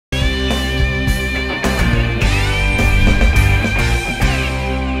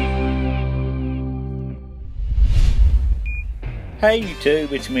Hey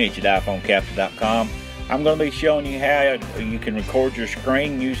YouTube, it's Mitch at iPhoneCaptain.com. I'm going to be showing you how you can record your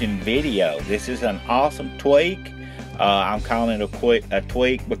screen using Vidyo. This is an awesome tweak. I'm calling it a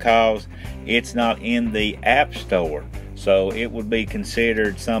tweak because it's not in the App Store. So it would be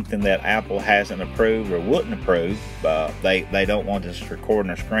considered something that Apple hasn't approved or wouldn't approve. They don't want us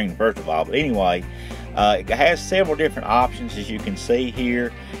recording our screen, first of all. But anyway, it has several different options, as you can see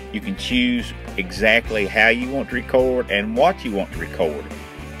here. You can choose exactly how you want to record and what you want to record.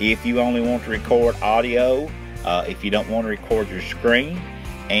 If you only want to record audio, if you don't want to record your screen,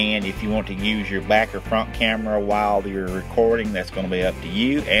 and if you want to use your back or front camera while you're recording, that's going to be up to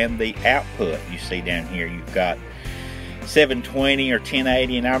you. And the output you see down here, you've got 720 or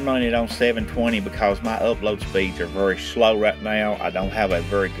 1080, and I'm running it on 720 because my upload speeds are very slow right now. I don't have a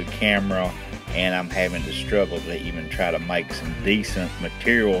very good camera, and I'm having to struggle to even try to make some decent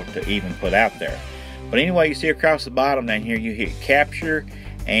material to even put out there. But anyway, you see across the bottom down here, you hit capture,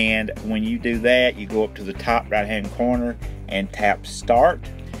 and when you do that, you go up to the top right hand corner and tap start.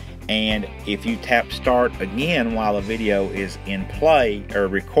 And if you tap start again while the video is in play or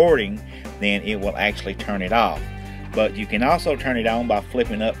recording, then it will actually turn it off. But you can also turn it on by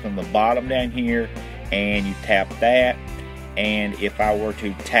flipping up from the bottom down here, and you tap that. And if I were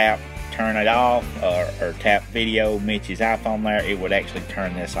to tap turn it off or tap video Mitch's iPhone there, it would actually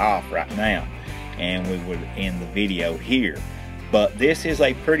turn this off right now, and we would end the video here. But this is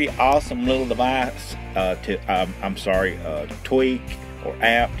a pretty awesome little device tweak or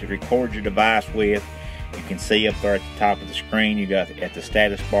app to record your device with. You can see up there at the top of the screen, you got at the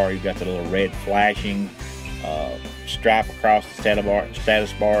status bar, you got the little red flashing stripe across the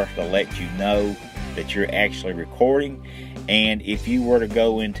status bar to let you know that you're actually recording. And if you were to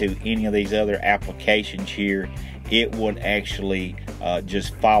go into any of these other applications here, it would actually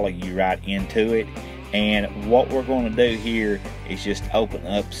just follow you right into it. And what we're going to do here is just open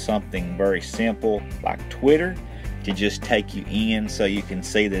up something very simple like Twitter to just take you in, so you can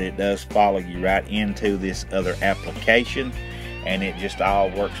see that it does follow you right into this other application, and it just all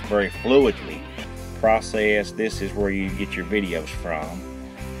works very fluidly. Process, this is where you get your videos from,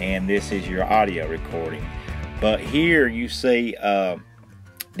 and this is your audio recording. But here you see down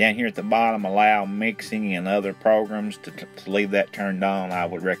here at the bottom, allow mixing and other programs. To leave that turned on, I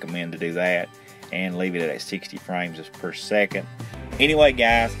would recommend to do that and leave it at 60 frames per second. Anyway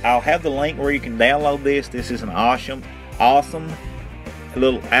guys, I'll have the link where you can download this. This is an awesome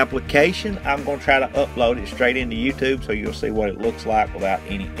little application. I'm going to try to upload it straight into YouTube so you'll see what it looks like without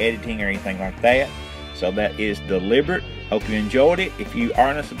any editing or anything like that. So that is deliberate. Hope you enjoyed it. If you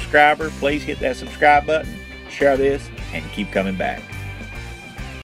aren't a subscriber, please hit that subscribe button, share this, and keep coming back.